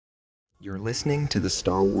You're listening to the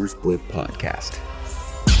Star Wars Blip podcast.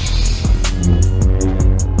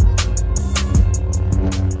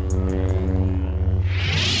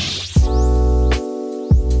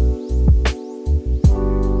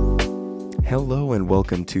 Hello and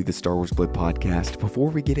welcome to the Star Wars Blip podcast.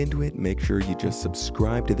 Before we get into it, make sure you just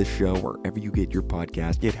subscribe to the show wherever you get your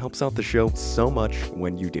podcast. It helps out the show so much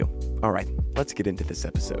when you do. All right, let's get into this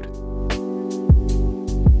episode.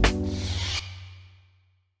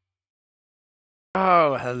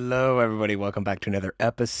 Oh, hello everybody. Welcome back to another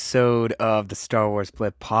episode of the Star Wars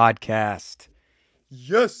Blip podcast.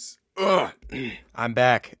 Yes! Ugh. I'm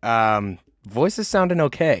back. Voice is sounding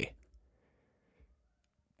okay.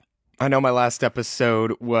 I know my last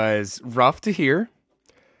episode was rough to hear.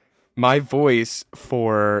 My voice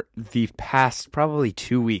for the past probably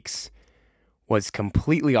 2 weeks was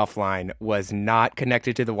completely offline, was not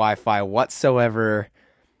connected to the Wi-Fi whatsoever.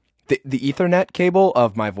 The Ethernet cable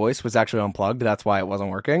of my voice was actually unplugged. That's why it wasn't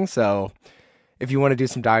working. So if you want to do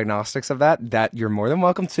some diagnostics of that you're more than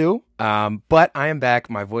welcome to. But I am back.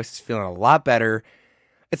 My voice is feeling a lot better.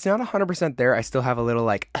 It's not 100% there. I still have a little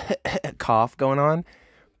like cough going on.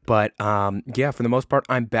 But yeah, for the most part,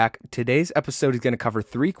 I'm back. Today's episode is going to cover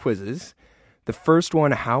 3 quizzes. The first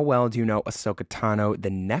one, how well do you know Ahsoka Tano? The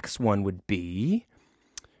next one would be,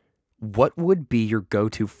 what would be your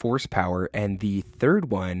go-to force power? And the third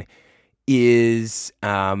one is,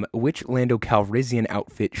 which Lando Calrissian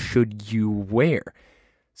outfit should you wear?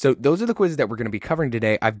 So those are the quizzes that we're going to be covering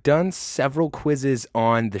today. I've done several quizzes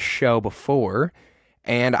on the show before,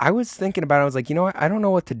 and I was thinking about it. I was like, you know what? I don't know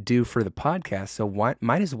what to do for the podcast, so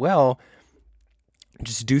might as well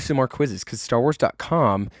just do some more quizzes, because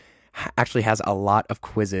StarWars.com actually has a lot of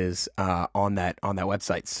quizzes on that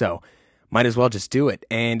website. So might as well just do it.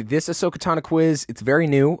 And this Ahsoka Tano quiz, it's very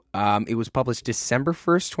new. It was published December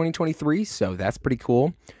 1st, 2023, so that's pretty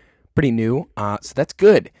cool. Pretty new, so that's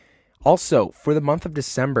good. Also, for the month of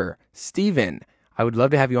December, Steven, I would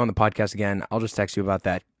love to have you on the podcast again. I'll just text you about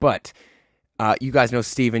that. But you guys know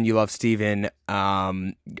Steven, you love Steven.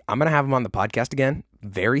 I'm going to have him on the podcast again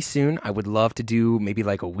very soon. I would love to do maybe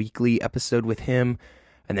like a weekly episode with him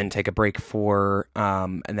and then take a break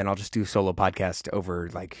and then I'll just do a solo podcast over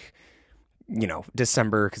like,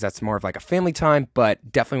 December, because that's more of like a family time,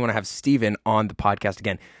 but definitely want to have Steven on the podcast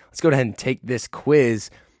again. Let's go ahead and take this quiz.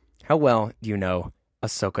 How well do you know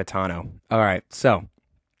Ahsoka Tano? All right, so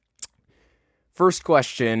first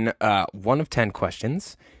question, 1 of 10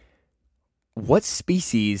 questions. What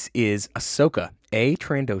species is Ahsoka? A,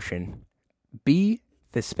 Trandoshan, B,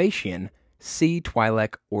 Thespasian, C,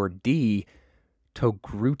 Twi'lek, or D,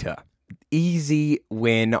 Togruta? Easy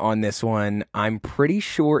win on this one. I'm pretty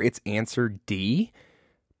sure it's answer D,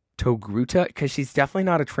 Togruta, because she's definitely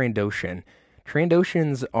not a Trandoshan.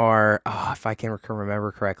 Trandoshans are, if I can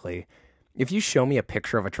remember correctly, if you show me a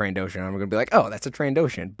picture of a Trandoshan, I'm going to be like, oh, that's a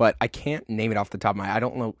Trandoshan, but I can't name it off the top of my head. I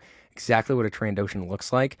don't know exactly what a Trandoshan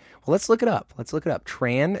looks like. Well, let's look it up.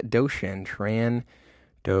 Trandoshan.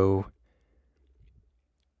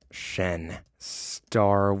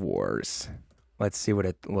 Star Wars. Let's see what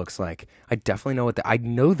it looks like. I definitely know I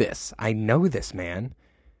know this. I know this, man.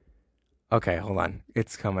 Okay, hold on.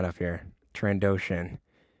 It's coming up here. Trandoshan.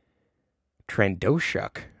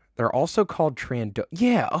 Trandoshuk. They're also called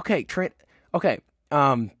Yeah, okay. Okay.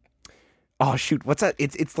 Oh, shoot. What's that?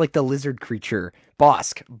 It's like the lizard creature.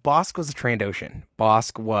 Bosk. Bosk was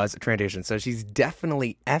a Trandoshan. So she's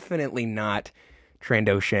definitely not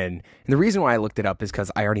Trandoshan. And the reason why I looked it up is because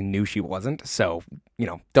I already knew she wasn't. So,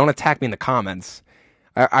 don't attack me in the comments.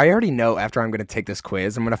 I already know after I'm going to take this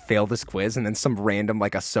quiz, I'm going to fail this quiz, and then some random,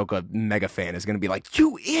 like, Ahsoka mega fan is going to be like,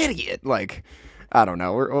 you idiot! Like, I don't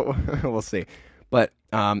know. We'll see. But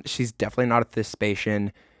she's definitely not a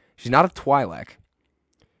Thespasian. She's not a Twi'lek,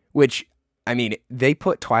 which, I mean, they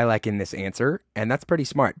put Twi'lek in this answer, and that's pretty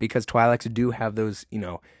smart, because Twi'leks do have those,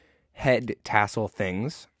 head tassel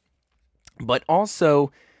things. But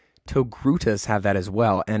also, Togrutas have that as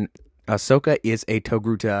well. And Ahsoka is a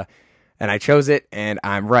Togruta. And I chose it, and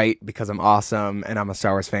I'm right, because I'm awesome, and I'm a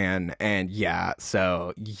Star Wars fan. And yeah,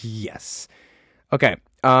 so yes. Okay,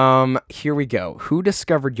 here we go. Who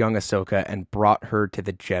discovered young Ahsoka and brought her to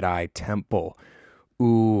the Jedi Temple?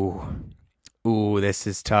 Ooh, this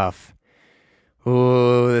is tough.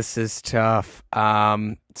 So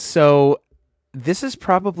this is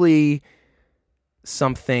probably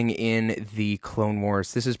something in the Clone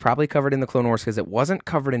Wars. This is probably covered in the Clone Wars because it wasn't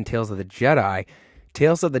covered in Tales of the Jedi.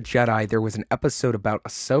 Tales of the Jedi, there was an episode about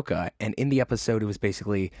Ahsoka, and in the episode it was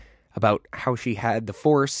basically about how she had the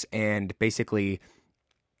Force and basically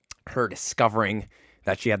her discovering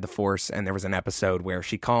that she had the Force, and there was an episode where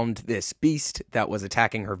she calmed this beast that was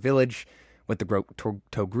attacking her village with the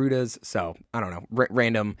Togrutas. So, I don't know,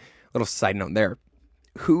 random little side note there.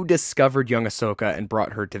 Who discovered young Ahsoka and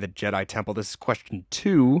brought her to the Jedi Temple? This is question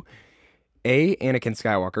 2. A, Anakin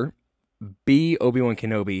Skywalker. B, Obi-Wan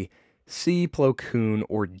Kenobi. C, Plo Koon.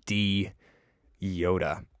 Or D,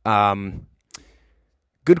 Yoda.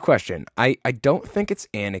 Good question. I don't think it's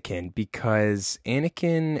Anakin, because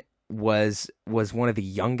Anakin was one of the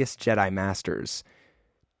youngest Jedi Masters,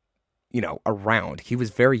 around. He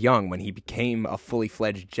was very young when he became a fully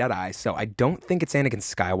fledged Jedi, so I don't think it's Anakin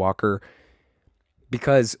Skywalker,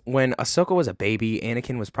 because when Ahsoka was a baby,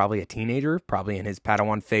 Anakin was probably a teenager, probably in his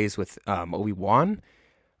Padawan phase with Obi-Wan.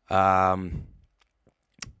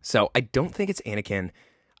 So I don't think it's Anakin.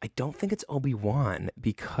 I don't think it's Obi-Wan,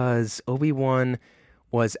 because Obi-Wan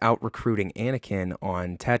was out recruiting Anakin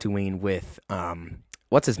on Tatooine with,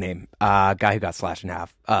 what's his name? Guy who got slashed in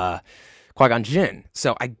half. Qui-Gon Jinn.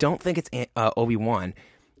 So I don't think it's Obi-Wan.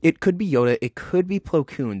 It could be Yoda. It could be Plo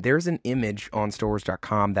Koon. There's an image on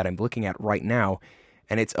StarWars.com that I'm looking at right now,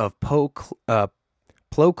 and it's of Plo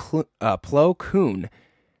Koon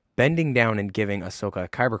bending down and giving Ahsoka a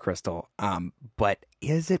kyber crystal. But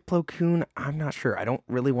is it Plo Koon? I'm not sure. I don't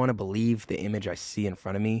really want to believe the image I see in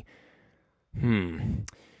front of me. You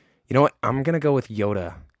know what? I'm gonna go with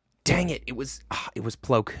Yoda. Dang it! It was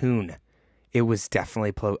Plo Koon. It was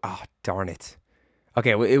definitely Plo. Oh, darn it.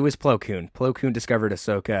 Okay, well, it was Plo Koon. Plo Koon discovered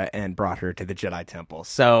Ahsoka and brought her to the Jedi Temple.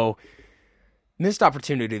 So, missed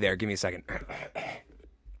opportunity there. Give me a second.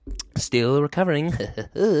 Still recovering.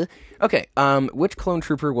 Okay, which clone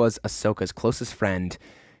trooper was Ahsoka's closest friend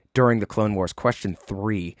during the Clone Wars? Question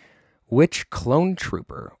 3. Which clone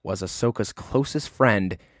trooper was Ahsoka's closest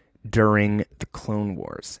friend during the Clone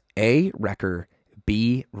Wars? A, Wrecker,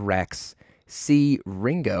 B, Rex, C,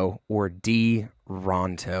 Ringo, or D,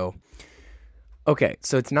 Ronto? Okay,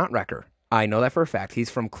 so it's not Wrecker. I know that for a fact. He's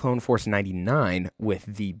from Clone Force 99 with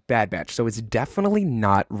the Bad Batch, so it's definitely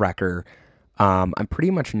not Wrecker. I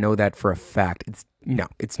pretty much know that for a fact.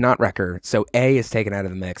 It's not Wrecker, so A is taken out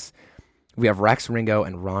of the mix. We have Rex, Ringo,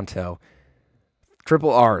 and Ronto.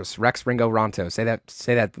 Triple R's. Rex, Ringo, Ronto. Say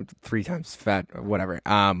that 3 times fat, or whatever.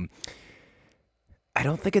 I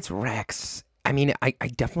don't think it's Rex. I mean, I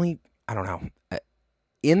definitely, I don't know.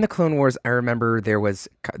 In the Clone Wars, I remember there was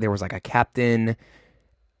like a captain,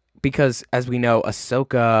 because as we know,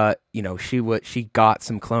 Ahsoka, she got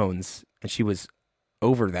some clones and she was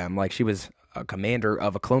over them. Like, she was a commander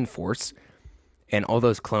of a clone force, and all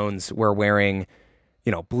those clones were wearing,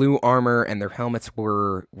 blue armor, and their helmets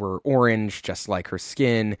were orange, just like her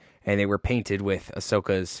skin, and they were painted with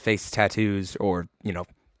Ahsoka's face tattoos, or,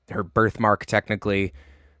 her birthmark, technically.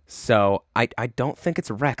 So I don't think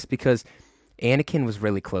it's Rex, because Anakin was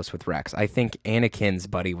really close with Rex. I think Anakin's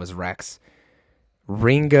buddy was Rex.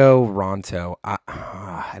 Ringo, Ronto.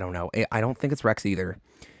 I don't know. I don't think it's Rex either.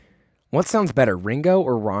 What sounds better, Ringo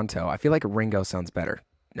or Ronto? I feel like Ringo sounds better.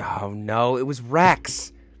 Oh, no, it was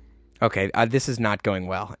Rex. Okay, this is not going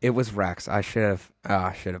well. It was Rex. I should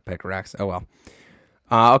have picked Rex. Oh, well.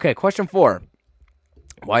 Okay, question 4.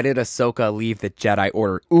 Why did Ahsoka leave the Jedi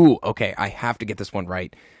Order? Ooh, okay, I have to get this one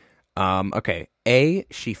right. Okay. A,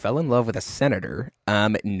 she fell in love with a senator.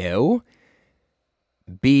 No.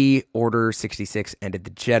 B, Order 66 ended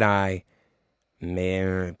the Jedi.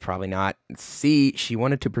 Man, probably not. C, she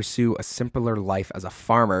wanted to pursue a simpler life as a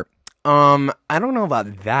farmer. I don't know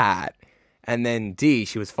about that. And then D,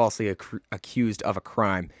 she was falsely accused of a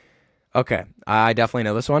crime. Okay, I definitely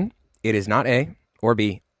know this one. It is not A, or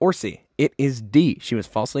B, or C. It is D. She was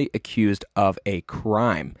falsely accused of a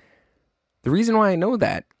crime. The reason why I know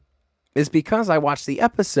that is because I watched the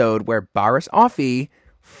episode where Barriss Offee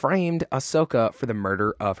framed Ahsoka for the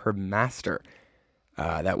murder of her master.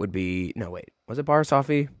 That would be... No, wait. Was it Barriss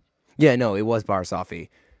Offee? Yeah, no, it was Barriss Offee.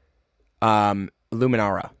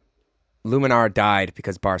 Luminara. Luminara died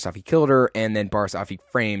because Barriss Offee killed her, and then Barriss Offee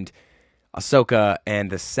framed Ahsoka, and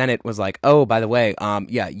the Senate was like, oh, by the way,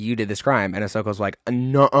 yeah, you did this crime. And Ahsoka was like,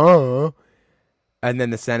 nuh-uh. And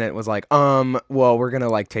then the Senate was like, well, we're gonna,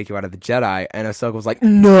 like, take you out of the Jedi. And Ahsoka was like,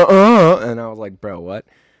 nuh-uh. And I was like, bro, what?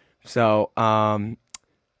 So,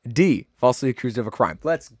 D, falsely accused of a crime.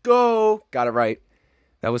 Let's go! Got it right.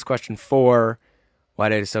 That was question 4. Why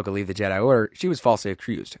did Ahsoka leave the Jedi Order? She was falsely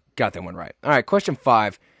accused. Got that one right. All right, question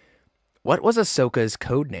 5. What was Ahsoka's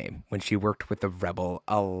code name when she worked with the Rebel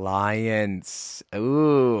Alliance?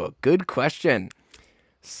 Ooh, good question.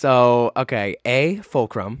 So, okay, A,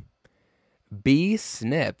 Fulcrum, B,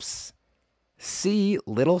 Snips, C,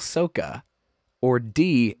 Little Soka, or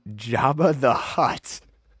D, Jabba the Hutt?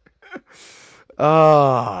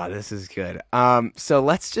 Oh, this is good. So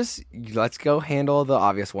let's go handle the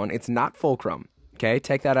obvious one. It's not Fulcrum. Okay,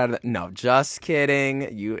 take that out of no, just kidding.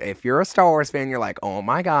 If you're a Star Wars fan, you're like, oh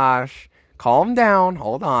my gosh, calm down,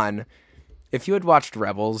 hold on. If you had watched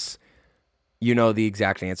Rebels, you know the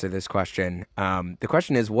exact answer to this question. The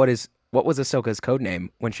question is, what was Ahsoka's code name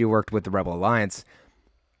when she worked with the Rebel Alliance?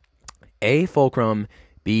 A. Fulcrum,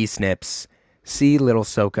 B. Snips, C. Little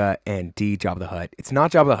Ahsoka, and D. Jabba the Hutt. It's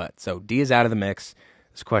not Jabba the Hutt, so D is out of the mix.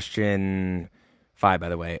 It's question 5, by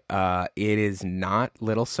the way. It is not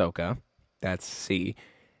Little Ahsoka. That's C.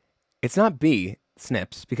 It's not B.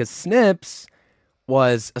 Snips, because Snips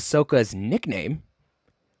was Ahsoka's nickname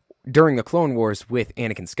during the Clone Wars with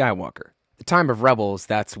Anakin Skywalker. The time of Rebels,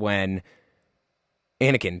 that's when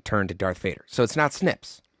Anakin turned to Darth Vader. So it's not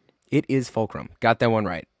Snips. It is Fulcrum. Got that one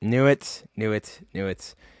right. Knew it.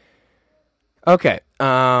 Okay.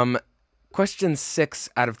 Question 6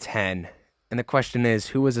 out of 10. And the question is,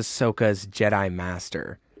 who was Ahsoka's Jedi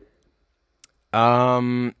Master?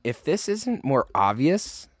 If this isn't more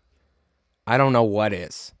obvious, I don't know what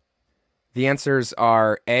is. The answers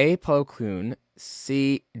are A. Plo Koon,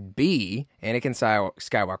 B. Anakin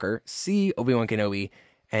Skywalker, C. Obi-Wan Kenobi,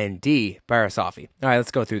 and D. Barasafi. All right, let's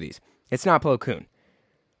go through these. It's not Plo Koon.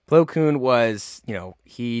 Plo Koon was,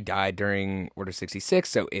 he died during Order 66,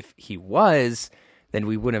 so if he was, then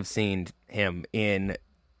we wouldn't have seen him in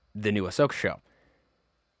the new Ahsoka show.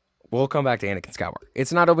 We'll come back to Anakin Skywalker.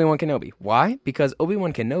 It's not Obi-Wan Kenobi. Why? Because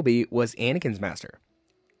Obi-Wan Kenobi was Anakin's master.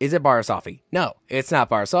 Is it Barasafi? No, it's not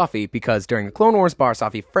Barasafi, because during the Clone Wars,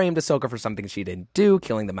 Barasafi framed Ahsoka for something she didn't do,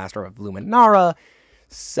 killing the Master of Luminara.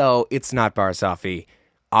 So it's not Barasafi.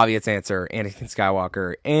 Obvious answer, Anakin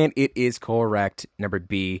Skywalker, and it is correct. Letter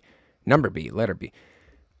B.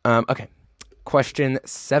 Okay. Question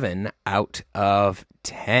 7 out of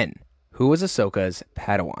 10. Who was Ahsoka's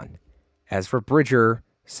Padawan? Ezra Bridger,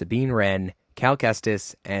 Sabine Wren, Cal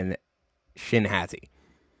Kestis, and Shin Hati.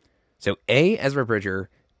 So A. Ezra Bridger,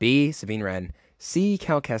 B. Sabine Wren, C.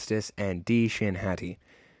 Cal Kestis, and D. Shin Hati.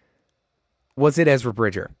 Was it Ezra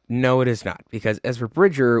Bridger? No, it is not, because Ezra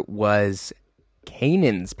Bridger was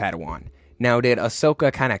Kanan's Padawan. Now, did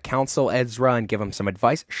Ahsoka kind of counsel Ezra and give him some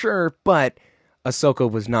advice? Sure, but Ahsoka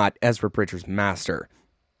was not Ezra Bridger's master.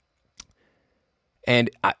 And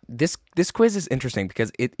this quiz is interesting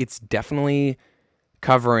because it's definitely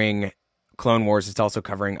covering Clone Wars. It's also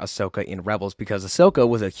covering Ahsoka in Rebels, because Ahsoka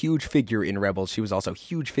was a huge figure in Rebels. She was also a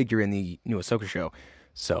huge figure in the new Ahsoka show.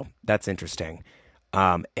 So that's interesting.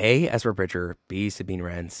 A. Ezra Bridger, B. Sabine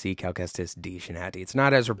Wren, C. Cal Kestis, D. Shin Hati. It's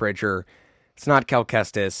not Ezra Bridger. It's not Cal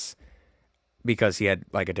Kestis, because he had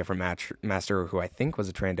like a different master who I think was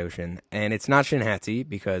a Trandoshan. And it's not Shin Hati,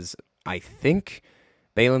 because I think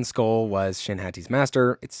Baylan Skoll was Shin Hati's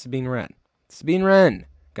master. It's Sabine Wren. Sabine Wren.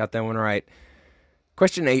 Got that one right.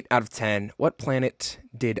 Question 8 out of 10. What planet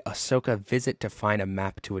did Ahsoka visit to find a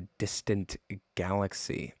map to a distant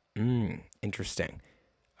galaxy? Interesting.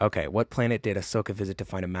 Okay, what planet did Ahsoka visit to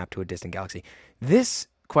find a map to a distant galaxy? This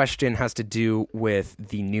question has to do with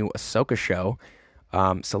the new Ahsoka show.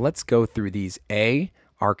 So let's go through these. A.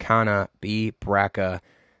 Arcana, B. Braca,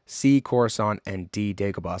 C. Coruscant, and D.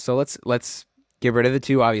 Dagobah. So let's get rid of the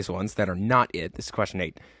two obvious ones that are not it. This is question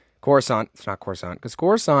 8. Coruscant. It's not Coruscant, because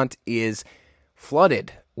Coruscant is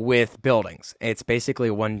flooded with buildings. It's basically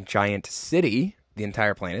one giant city, the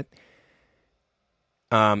entire planet.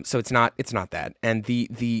 So it's not that. And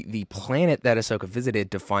the planet that Ahsoka visited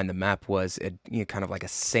to find the map was kind of like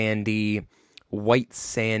a white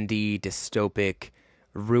sandy, dystopic,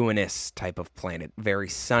 ruinous type of planet. Very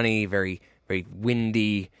sunny, very, very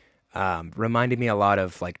windy. Reminded me a lot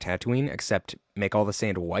of like Tatooine, except make all the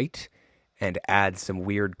sand white and add some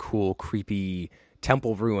weird, cool, creepy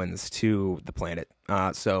temple ruins to the planet.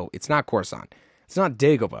 So it's not Coruscant. It's not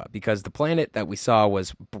Dagobah, because the planet that we saw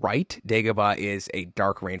was bright. Dagobah is a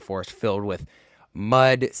dark rainforest filled with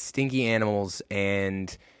mud, stinky animals,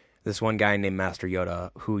 and this one guy named Master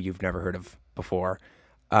Yoda, who you've never heard of before.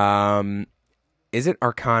 Is it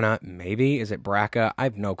Arcana? Maybe. Is it Braca? I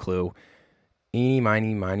have no clue. Eeny,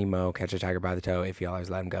 miny, miny, mo. Catch a tiger by the toe. If you always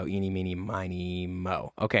let him go. Eeny, meeny, miny,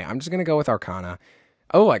 mo. Okay, I'm just going to go with Arcana.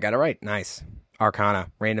 Oh, I got it right. Nice.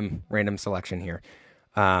 Arcana. Random selection here.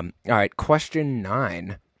 All right, question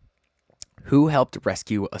 9. Who helped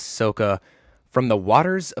rescue Ahsoka from the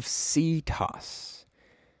waters of Cetos?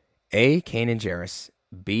 A. Kanan Jarrus,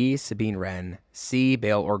 B. Sabine Wren, C.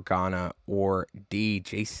 Bail Organa, or D.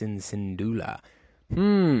 Jason Syndulla?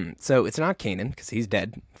 So it's not Kanan, because he's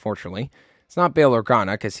dead, fortunately. It's not Bail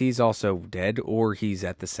Organa, because he's also dead, or he's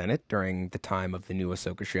at the Senate during the time of the new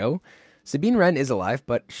Ahsoka show. Sabine Wren is alive,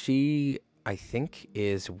 but she, I think,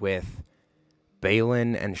 is with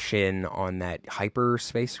Balin and Shin on that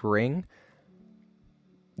hyperspace ring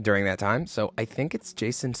during that time. So I think it's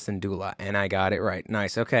Jason Syndulla, and I got it right.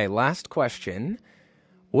 Nice. Okay, last question.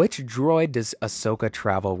 Which droid does Ahsoka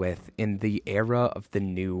travel with in the era of the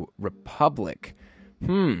New Republic?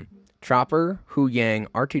 Chopper, Hu Yang,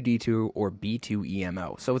 R2-D2, or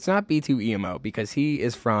B2EMO? So it's not B2EMO because he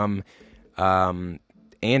is from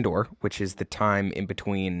Andor, which is the time in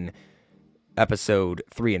between episode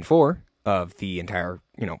 3 and 4 of the entire,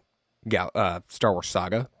 Star Wars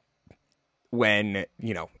saga, when,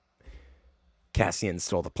 Cassian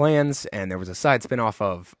stole the plans, and there was a side spin-off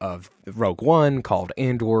of Rogue One called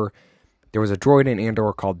Andor. There was a droid in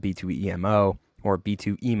Andor called B2EMO, or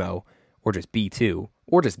B2EMO, or just B2,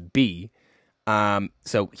 or just B.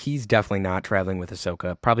 So he's definitely not traveling with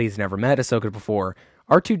Ahsoka. Probably has never met Ahsoka before.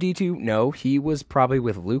 R2-D2, no, he was probably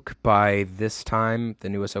with Luke by this time, the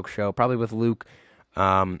new Ahsoka show. Probably with Luke.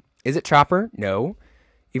 Is it Chopper? No.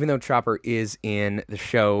 Even though Chopper is in the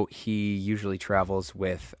show, he usually travels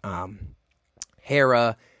with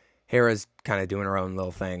Hera. Hera's kind of doing her own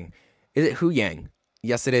little thing. Is it Hu Yang?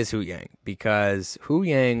 Yes, it is Hu Yang, because Hu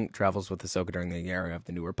Yang travels with Ahsoka during the era of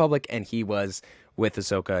the New Republic, and he was with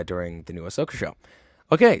Ahsoka during the new Ahsoka show.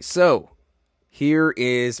 Okay, so here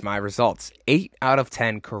is my results. 8 out of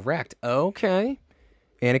 10 correct. Okay.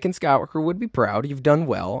 Anakin Skywalker would be proud. You've done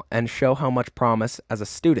well, and show how much promise as a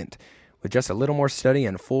student. With just a little more study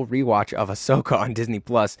and a full rewatch of Ahsoka on Disney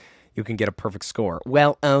Plus, you can get a perfect score.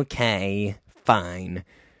 Well, okay. Fine.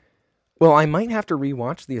 Well, I might have to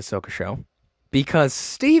rewatch the Ahsoka show because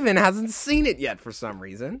Steven hasn't seen it yet for some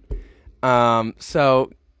reason.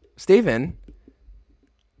 So Steven,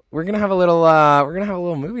 we're gonna have a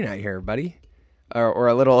little movie night here, buddy, or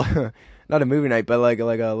a little not a movie night, but like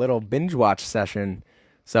a little binge watch session.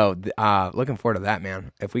 So looking forward to that,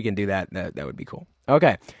 man. If we can do that, that would be cool.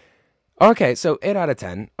 Okay. So 8 out of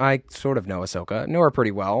 10. I sort of know Ahsoka, know her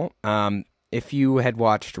pretty well. If you had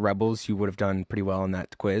watched Rebels, you would have done pretty well in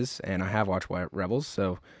that quiz, and I have watched Rebels,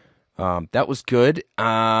 so that was good.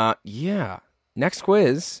 Yeah. Next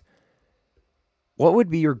quiz. What would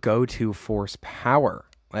be your go-to Force power?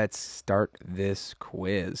 Let's start this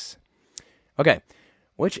quiz. Okay.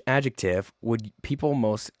 Which adjective would people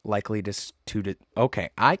most likely okay,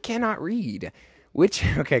 I cannot read.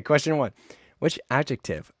 Question 1. Which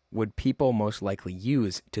adjective would people most likely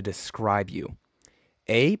use to describe you?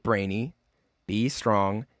 A, brainy, B,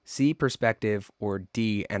 strong, C, perspective, or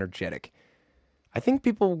D, energetic. I think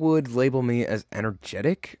people would label me as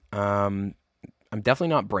energetic. I'm definitely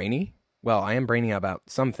not brainy. Well, I am brainy about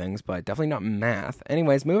some things, but definitely not math.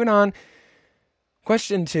 Anyways, moving on.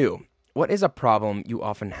 Question 2. What is a problem you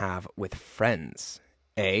often have with friends?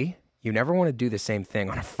 A, you never want to do the same thing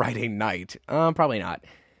on a Friday night. Probably not.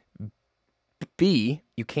 B,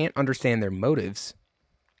 you can't understand their motives.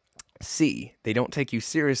 C, they don't take you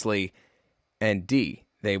seriously. And D,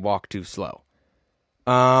 they walk too slow.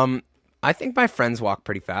 I think my friends walk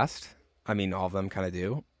pretty fast. I mean, all of them kind of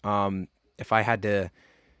do. If I had to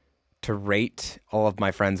rate all of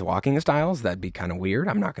my friends' walking styles, that'd be kind of weird.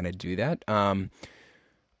 I'm not going to do that.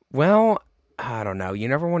 Well, I don't know. You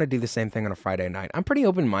never want to do the same thing on a Friday night. I'm pretty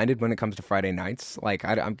open-minded when it comes to Friday nights. Like,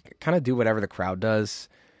 I'm kind of do whatever the crowd does.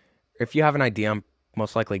 If you have an idea, I'm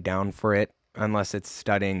most likely down for it. Unless it's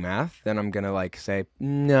studying math, then I'm going to say,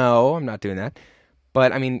 no, I'm not doing that.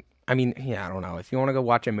 But I mean, yeah, I don't know. If you want to go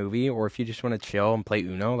watch a movie or if you just want to chill and play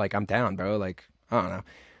Uno, I'm down, bro. I don't know.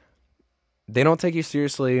 They don't take you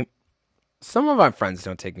seriously. Some of my friends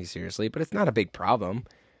don't take me seriously, but it's not a big problem.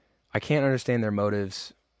 I can't understand their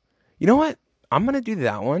motives. You know what? I'm going to do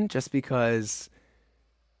that one just because,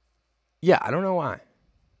 yeah, I don't know why.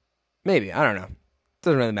 Maybe, I don't know.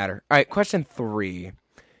 Doesn't really matter. All right, question 3.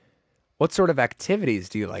 What sort of activities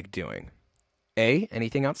do you like doing? A,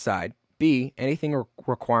 anything outside. B, anything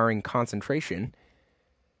requiring concentration.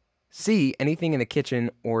 C, anything in the kitchen.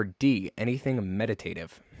 Or D, anything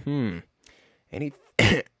meditative.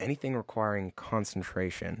 Anything requiring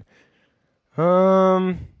concentration.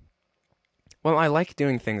 Well, I like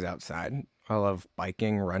doing things outside. I love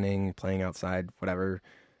biking, running, playing outside, whatever.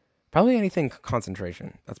 Probably anything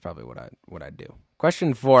concentration. That's probably what I'd do.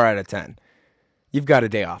 Question 4 out of 10. You've got a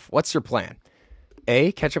day off. What's your plan?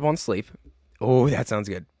 A, catch up on sleep. Oh, that sounds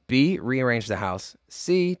good. B, rearrange the house.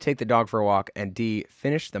 C, take the dog for a walk. And D,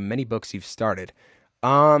 finish the many books you've started.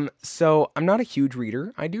 So I'm not a huge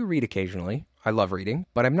reader. I do read occasionally. I love reading,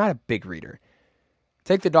 but I'm not a big reader.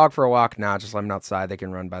 Take the dog for a walk. Nah, just let them outside. They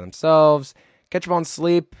can run by themselves. Catch up on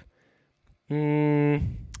sleep.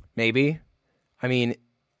 Maybe. I mean,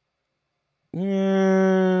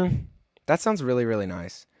 that sounds really, really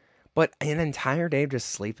nice. But an entire day of just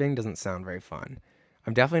sleeping doesn't sound very fun.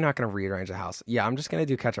 I'm definitely not going to rearrange the house. Yeah, I'm just going to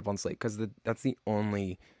do catch up on sleep because that's the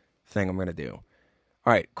only thing I'm going to do.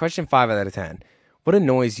 All right, question 5 out of 10. What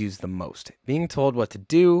annoys you the most? Being told what to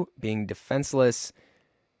do, being defenseless,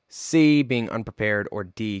 C, being unprepared, or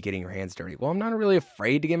D, getting your hands dirty. Well, I'm not really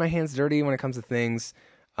afraid to get my hands dirty when it comes to things.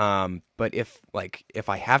 But if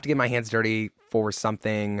I have to get my hands dirty for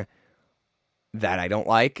something that I don't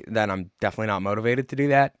like, then I'm definitely not motivated to do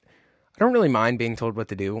that. I don't really mind being told what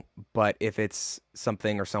to do, but if it's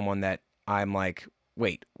something or someone that I'm like,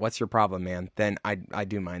 wait, what's your problem, man? Then I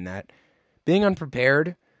do mind that. Being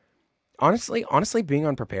unprepared, honestly, being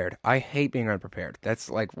unprepared. I hate being unprepared. That's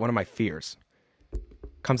like one of my fears.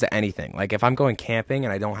 Comes to anything. Like if I'm going camping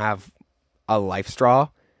and I don't have a life straw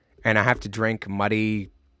and I have to drink muddy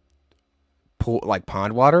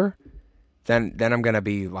pond water, then I'm gonna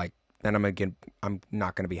be like, I'm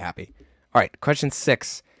not gonna be happy. All right, question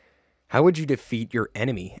 6. How would you defeat your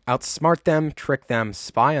enemy? Outsmart them, trick them,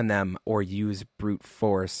 spy on them, or use brute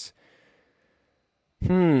force?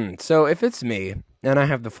 So if it's me, and I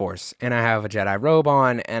have the Force, and I have a Jedi robe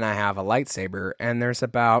on, and I have a lightsaber, and there's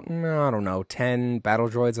about, I don't know, 10 battle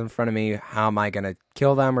droids in front of me, how am I going to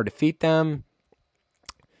kill them or defeat them?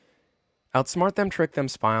 Outsmart them, trick them,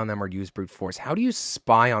 spy on them, or use brute force. How do you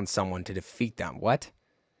spy on someone to defeat them? What?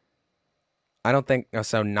 I don't think,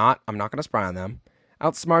 so I'm not going to spy on them.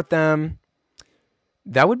 Outsmart them,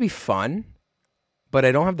 that would be fun, but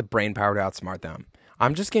I don't have the brain power to outsmart them.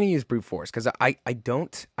 I'm just going to use brute force because I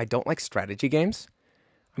don't like strategy games.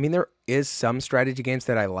 I mean, there is some strategy games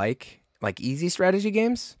that I like easy strategy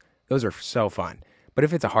games. Those are so fun. But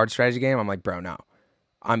if it's a hard strategy game, I'm like, bro, no.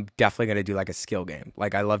 I'm definitely going to do like a skill game.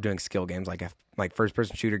 Like I love doing skill games, like first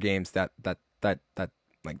person shooter games, that like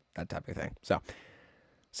that type of thing. So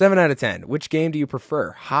 7 out of 10. Which game do you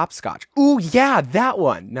prefer? Hopscotch. Ooh, yeah, that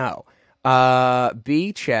one. No.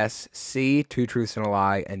 B, chess, C, two truths and a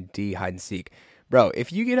lie, and D, hide and seek. Bro,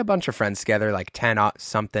 if you get a bunch of friends together, like 10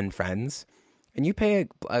 something friends, and you play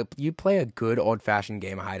a good old-fashioned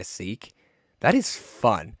game of hide and seek, that is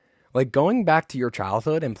fun. Like, going back to your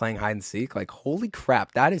childhood and playing hide and seek, like, holy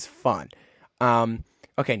crap, that is fun.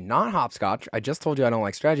 Okay, not hopscotch. I just told you I don't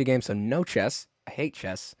like strategy games, so no chess. I hate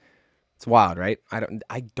chess. It's wild, right?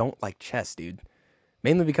 I don't like chess, dude.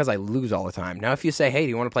 Mainly because I lose all the time. Now, if you say, hey, do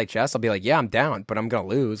you want to play chess? I'll be like, yeah, I'm down, but I'm going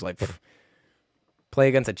to lose. Like, play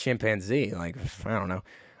against a chimpanzee. Like, I don't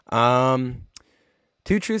know.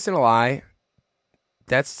 Two truths and a lie.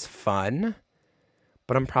 That's fun.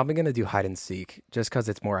 But I'm probably going to do hide and seek just because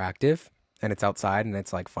it's more active and it's outside and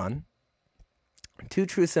it's like fun. Two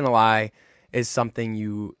truths and a lie is something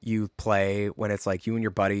you play when it's like you and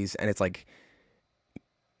your buddies and it's like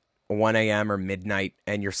 1 a.m. or midnight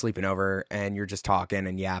and you're sleeping over and you're just talking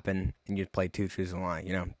and yapping and you play two truths and a lie.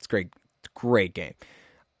 You know, it's great. It's a great game.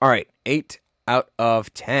 All right, 8 out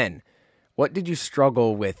of 10. What did you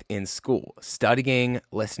struggle with in school? Studying,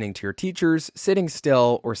 listening to your teachers, sitting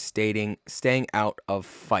still, or staying out of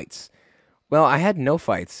fights? Well, I had no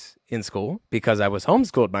fights in school because I was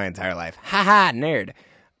homeschooled my entire life. Haha, nerd.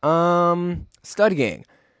 Studying.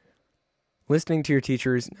 Listening to your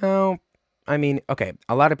teachers, no. I mean, okay,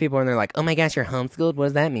 a lot of people are in there like, oh my gosh, you're homeschooled? What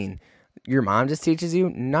does that mean? Your mom just teaches you?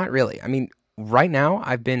 Not really. I mean, right now,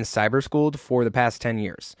 I've been cyber schooled for the past 10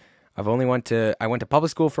 years. I went to public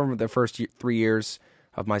school for the first 3 years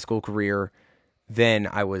of my school career. Then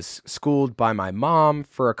I was schooled by my mom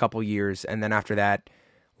for a couple years. And then after that,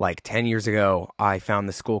 like 10 years ago, I found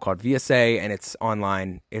this school called VSA and it's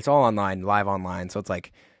online. It's all online, live online. So it's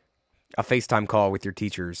like a FaceTime call with your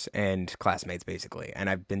teachers and classmates basically. And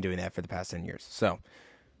I've been doing that for the past 10 years. So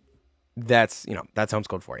that's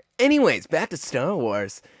homeschooled for you. Anyways, back to Star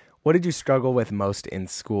Wars. What did you struggle with most in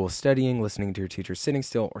school? Studying, listening to your teachers, sitting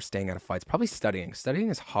still, or staying out of fights? Probably studying. Studying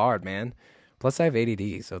is hard, man. Plus, I have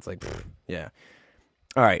ADD, so it's like, yeah.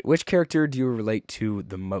 All right, which character do you relate to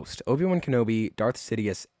the most? Obi-Wan Kenobi, Darth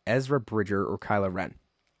Sidious, Ezra Bridger, or Kylo Ren?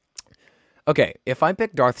 Okay, if I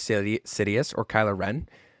pick Darth Sidious or Kylo Ren,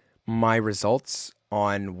 my results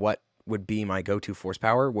on what would be my go-to force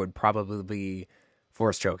power would probably be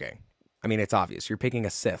force choking. I mean, it's obvious. You're picking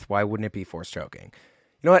a Sith. Why wouldn't it be force choking?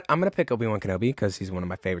 You know what? I'm going to pick Obi-Wan Kenobi because he's one of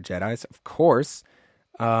my favorite Jedis, of course.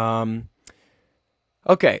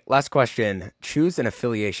 Okay, last question. Choose an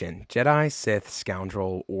affiliation. Jedi, Sith,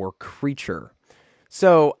 Scoundrel, or Creature.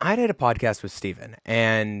 So I did a podcast with Steven,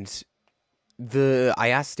 and I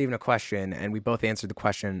asked Steven a question, and we both answered the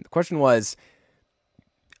question. The question was,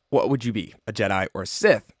 what would you be, a Jedi or a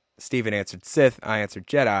Sith? Steven answered Sith. I answered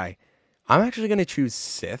Jedi. I'm actually going to choose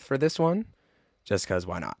Sith for this one, just because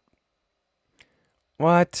why not?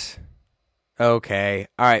 What? Okay.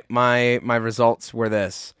 All right. My results were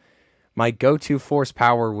this. My go-to force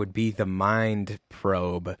power would be the mind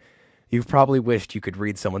probe. You've probably wished you could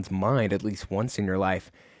read someone's mind at least once in your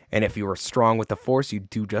life. And if you were strong with the force, you'd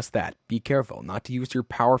do just that. Be careful not to use your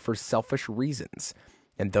power for selfish reasons.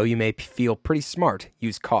 And though you may feel pretty smart,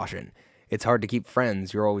 use caution. It's hard to keep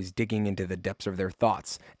friends. You're always digging into the depths of their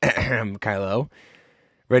thoughts. Kylo.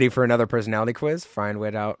 Ready for another personality quiz? Find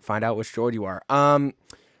out which droid you are.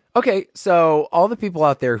 Okay, so all the people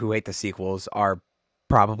out there who hate the sequels are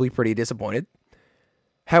probably pretty disappointed.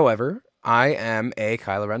 However, I am a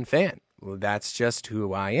Kylo Ren fan. That's just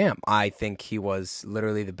who I am. I think he was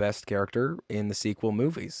literally the best character in the sequel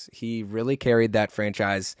movies. He really carried that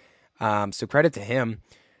franchise. So credit to him.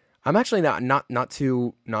 I'm actually not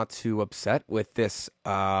too upset with this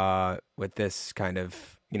kind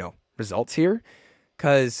of results here,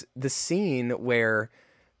 because the scene where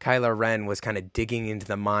Kylo Ren was kind of digging into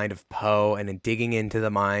the mind of Poe and then digging into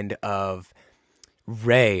the mind of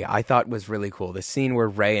Rey, I thought was really cool. The scene where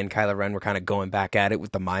Rey and Kylo Ren were kind of going back at it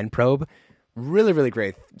with the mind probe, really, really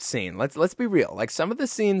great scene. Let's be real. Like, some of the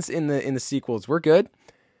scenes in the sequels were good.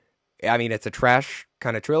 I mean, it's a trash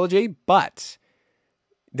kind of trilogy, but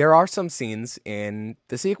there are some scenes in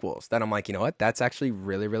the sequels that I'm like, you know what? That's actually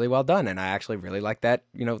really, really well done, and I actually really like that,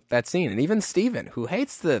 that scene. And even Steven, who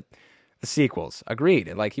hates the sequels, agreed.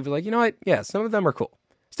 And like, he was like, you know what? Yeah, some of them are cool.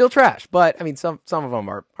 Still trash, but I mean, some of them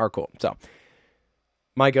are cool. So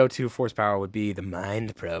my go-to force power would be the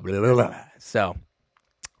mind probe. So,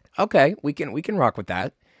 okay, we can rock with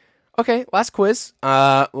that. Okay, last quiz.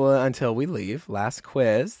 Until we leave, last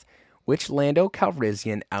quiz. Which Lando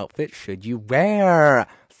Calrissian outfit should you wear?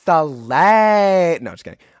 Slay. No, just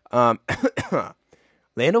kidding.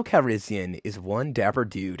 Lando Calrissian is one dapper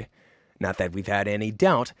dude. Not that we've had any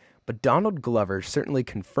doubt, but Donald Glover certainly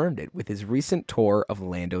confirmed it with his recent tour of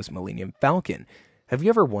Lando's Millennium Falcon. Have you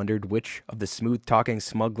ever wondered which of the smooth-talking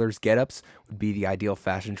smugglers' get-ups would be the ideal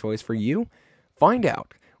fashion choice for you? Find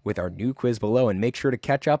out with our new quiz below, and make sure to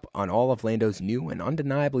catch up on all of Lando's new and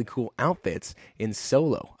undeniably cool outfits in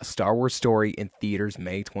Solo, a Star Wars story in theaters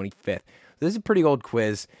May 25th. This is a pretty old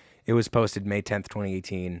quiz. It was posted May 10th,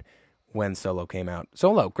 2018, when Solo came out.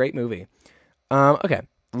 Solo, great movie. Okay,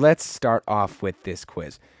 let's start off with this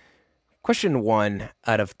quiz. Question 1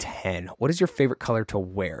 out of 10. What is your favorite color to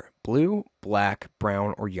wear? Blue, black,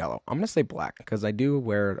 brown, or yellow? I'm going to say black, because I do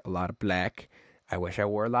wear a lot of black. I wish I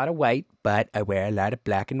wore a lot of white, but I wear a lot of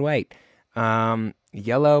black and white.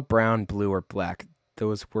 Yellow, brown, blue, or black.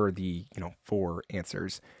 Those were the, 4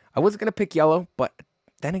 answers. I was going to pick yellow, but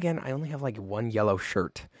then again, I only have like one yellow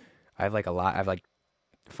shirt. I have like a lot. I have like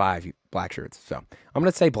 5 black shirts. So I'm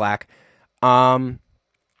going to say black.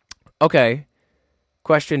 Okay.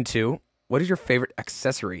 Question 2. What is your favorite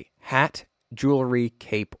accessory? Hat, jewelry,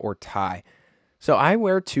 cape, or tie? So I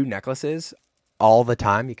wear 2 necklaces all the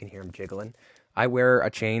time. You can hear them jiggling. I wear a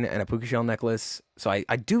chain and a puka shell necklace. So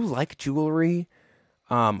I do like jewelry.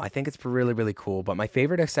 I think it's really, really cool. But my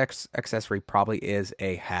favorite accessory probably is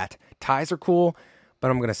a hat. Ties are cool, but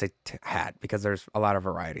I'm going to say hat because there's a lot of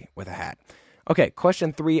variety with a hat. Okay,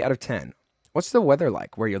 question 3 out of 10. What's the weather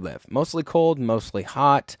like where you live? Mostly cold, mostly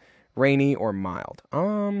hot, rainy, or mild?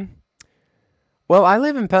 Well, I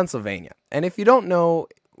live in Pennsylvania. And if you don't know,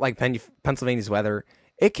 like, Pennsylvania's weather,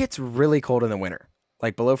 it gets really cold in the winter,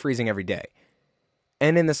 like below freezing every day.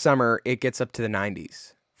 And in the summer, it gets up to the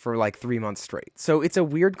 90s for like 3 months straight. So it's a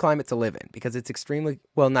weird climate to live in because it's extremely,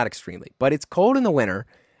 well, not extremely, but it's cold in the winter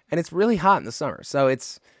and it's really hot in the summer. So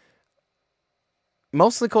it's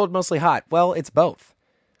mostly cold, mostly hot. Well, it's both.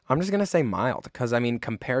 I'm just going to say mild because, I mean,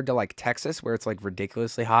 compared to like Texas where it's like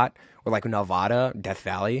ridiculously hot, or like Nevada, Death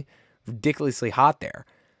Valley, ridiculously hot there.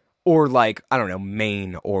 Or like, I don't know,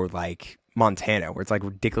 Maine or like Montana where it's like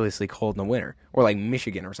ridiculously cold in the winter. Or like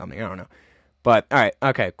Michigan or something, I don't know. But, all right,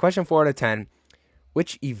 okay, question 4 out of 10.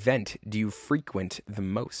 Which event do you frequent the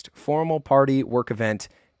most? Formal party, work event,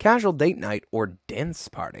 casual date night, or dance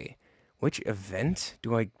party? Which event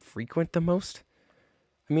do I frequent the most?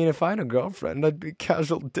 I mean, if I had a girlfriend, I'd be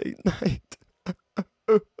casual date night.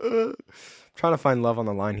 Trying to find love on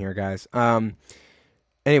the line here, guys.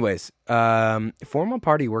 Anyways, formal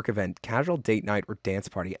party, work event, casual date night, or dance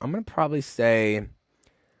party. I'm going to probably say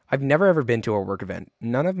I've never ever been to a work event.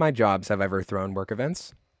 None of my jobs have ever thrown work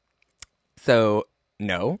events. So,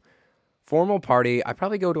 no. Formal party, I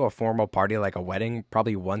probably go to a formal party like a wedding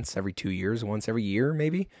probably once every 2 years, once every year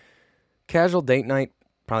maybe. Casual date night,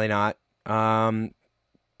 probably not.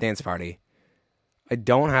 Dance party. I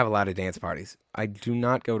don't have a lot of dance parties. I do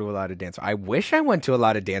not go to a lot of dance. I wish I went to a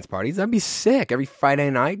lot of dance parties. That'd be sick. Every Friday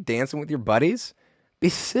night, dancing with your buddies. Be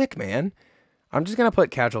sick, man. I'm just going to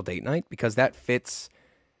put casual date night because that fits,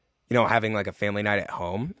 having like a family night at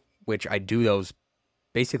home, which I do those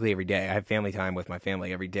basically every day. I have family time with my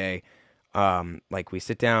family every day. Like we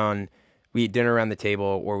sit down, we eat dinner around the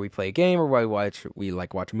table, or we play a game, or we watch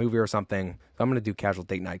a movie or something. So I'm going to do casual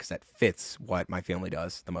date night because that fits what my family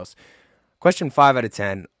does the most. Question 5 out of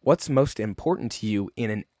 10. What's most important to you in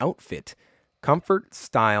an outfit? Comfort,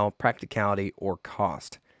 style, practicality, or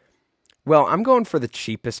cost? Well, I'm going for the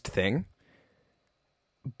cheapest thing.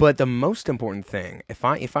 But the most important thing, if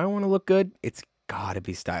I want to look good, it's got to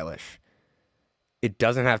be stylish. It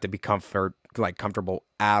doesn't have to be comfortable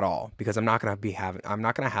at all, because I'm not going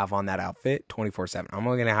to have on that outfit 24/7. I'm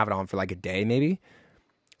only going to have it on for like a day maybe.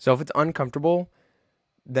 So if it's uncomfortable,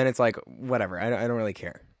 then it's like whatever. I don't really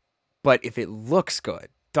care. But if it looks good,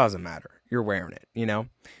 doesn't matter. You're wearing it, All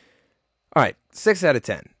right, 6 out of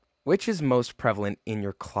 10. Which is most prevalent in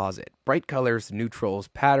your closet? Bright colors, neutrals,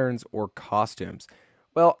 patterns, or costumes?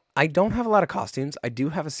 Well, I don't have a lot of costumes. I do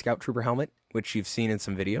have a Scout Trooper helmet, which you've seen in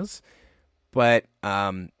some videos. But,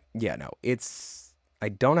 I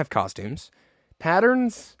don't have costumes.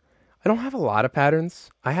 Patterns, I don't have a lot of patterns.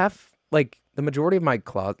 I have, the majority of my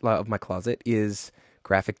closet is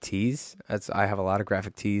graphic tees. I have a lot of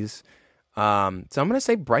graphic tees. So I'm going to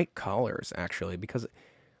say bright colors, actually, because,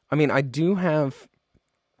 I do have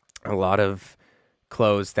a lot of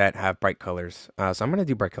clothes that have bright colors. So I'm going to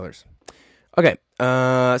do bright colors. Okay,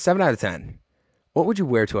 7 out of 10. What would you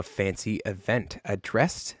wear to a fancy event? A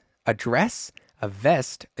dress, a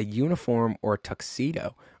vest, a uniform, or a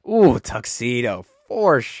tuxedo? Ooh, tuxedo.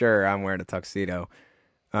 For sure, I'm wearing a tuxedo.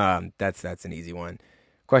 That's an easy one.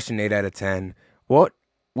 Question 8 out of 10. What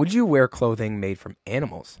would you wear clothing made from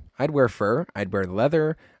animals? I'd wear fur, I'd wear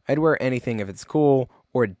leather, I'd wear anything if it's cool,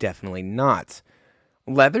 or definitely not.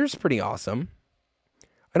 Leather's pretty awesome.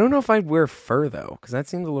 I don't know if I'd wear fur, though, because that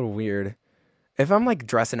seems a little weird. If I'm,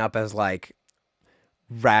 dressing up as,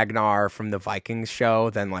 Ragnar from the Vikings show,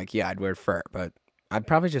 then, I'd wear fur. But I'd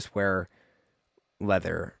probably just wear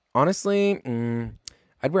leather. Honestly,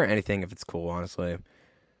 I'd wear anything if it's cool, honestly.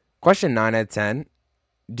 Question 9 out of 10.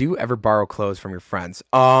 Do you ever borrow clothes from your friends?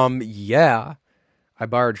 Yeah. I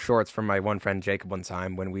borrowed shorts from my one friend, Jacob, one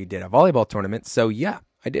time when we did a volleyball tournament. So, yeah,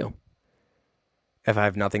 I do. If I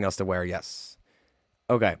have nothing else to wear, yes.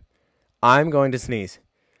 Okay. I'm going to sneeze.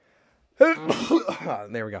 There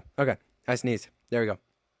we go. Okay. I sneezed. There we go.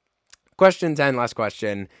 Question 10, last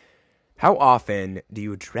question. How often do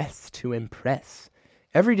you dress to impress?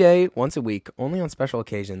 Every day, once a week, only on special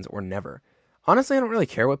occasions, or never? Honestly, I don't really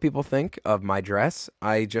care what people think of my dress.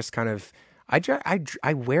 I just kind of,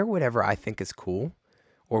 I wear whatever I think is cool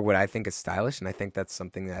or what I think is stylish. And I think that's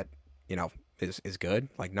something that, is good.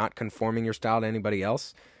 Not conforming your style to anybody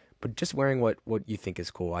else, but just wearing what you think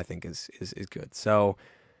is cool, I think is good. So,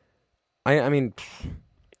 I mean,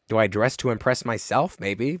 do I dress to impress myself?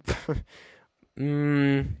 Maybe.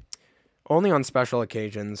 Only on special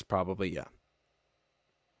occasions, probably, yeah.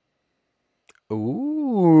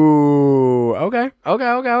 Ooh, okay.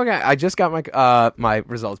 I just got my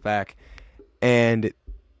results back, and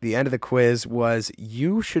the end of the quiz was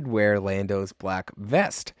you should wear Lando's black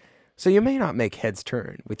vest. So you may not make heads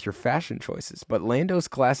turn with your fashion choices, but Lando's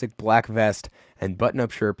classic black vest and button-up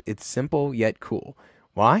shirt, it's simple yet cool.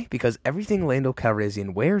 Why? Because everything Lando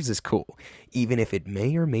Calrissian wears is cool, even if it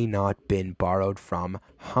may or may not been borrowed from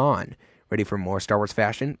Han. Ready for more Star Wars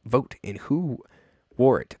fashion? Vote in who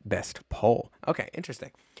wore it best poll. Okay, interesting.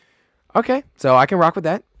 Okay, so I can rock with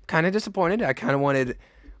that. Kind of disappointed. I kind of wanted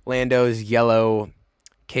Lando's yellow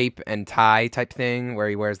cape and tie type thing where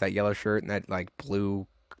he wears that yellow shirt and that blue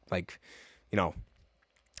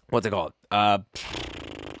what's it called?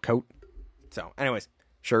 Coat. So, anyways,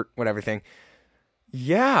 shirt, whatever thing.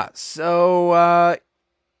 Yeah, so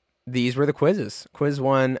these were the quizzes. Quiz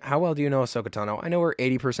 1, how well do you know Ahsoka Tano? I know her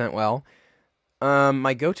 80% well.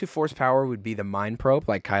 My go-to force power would be the Mind Probe,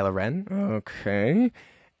 like Kylo Ren. Okay.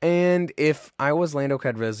 And if I was Lando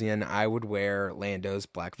Calrissian, I would wear Lando's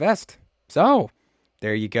black vest. So,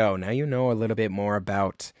 there you go. Now you know a little bit more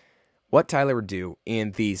about what Tyler would do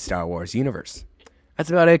in the Star Wars universe. That's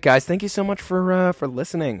about it, guys. Thank you so much for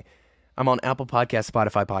listening. I'm on Apple Podcast,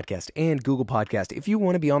 Spotify Podcast, and Google Podcast. If you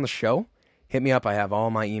want to be on the show, hit me up. I have all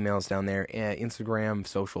my emails down there, Instagram,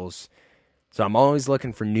 socials. So I'm always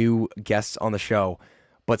looking for new guests on the show.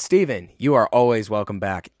 But Steven, you are always welcome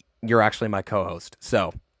back. You're actually my co-host.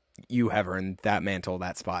 So you have earned that mantle,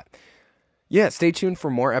 that spot. Yeah, stay tuned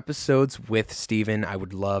for more episodes with Steven. I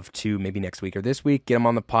would love to, maybe next week or this week, get him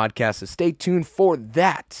on the podcast. So stay tuned for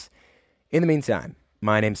that. In the meantime,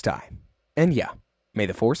 my name's Ty. And yeah, may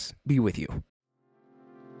the Force be with you.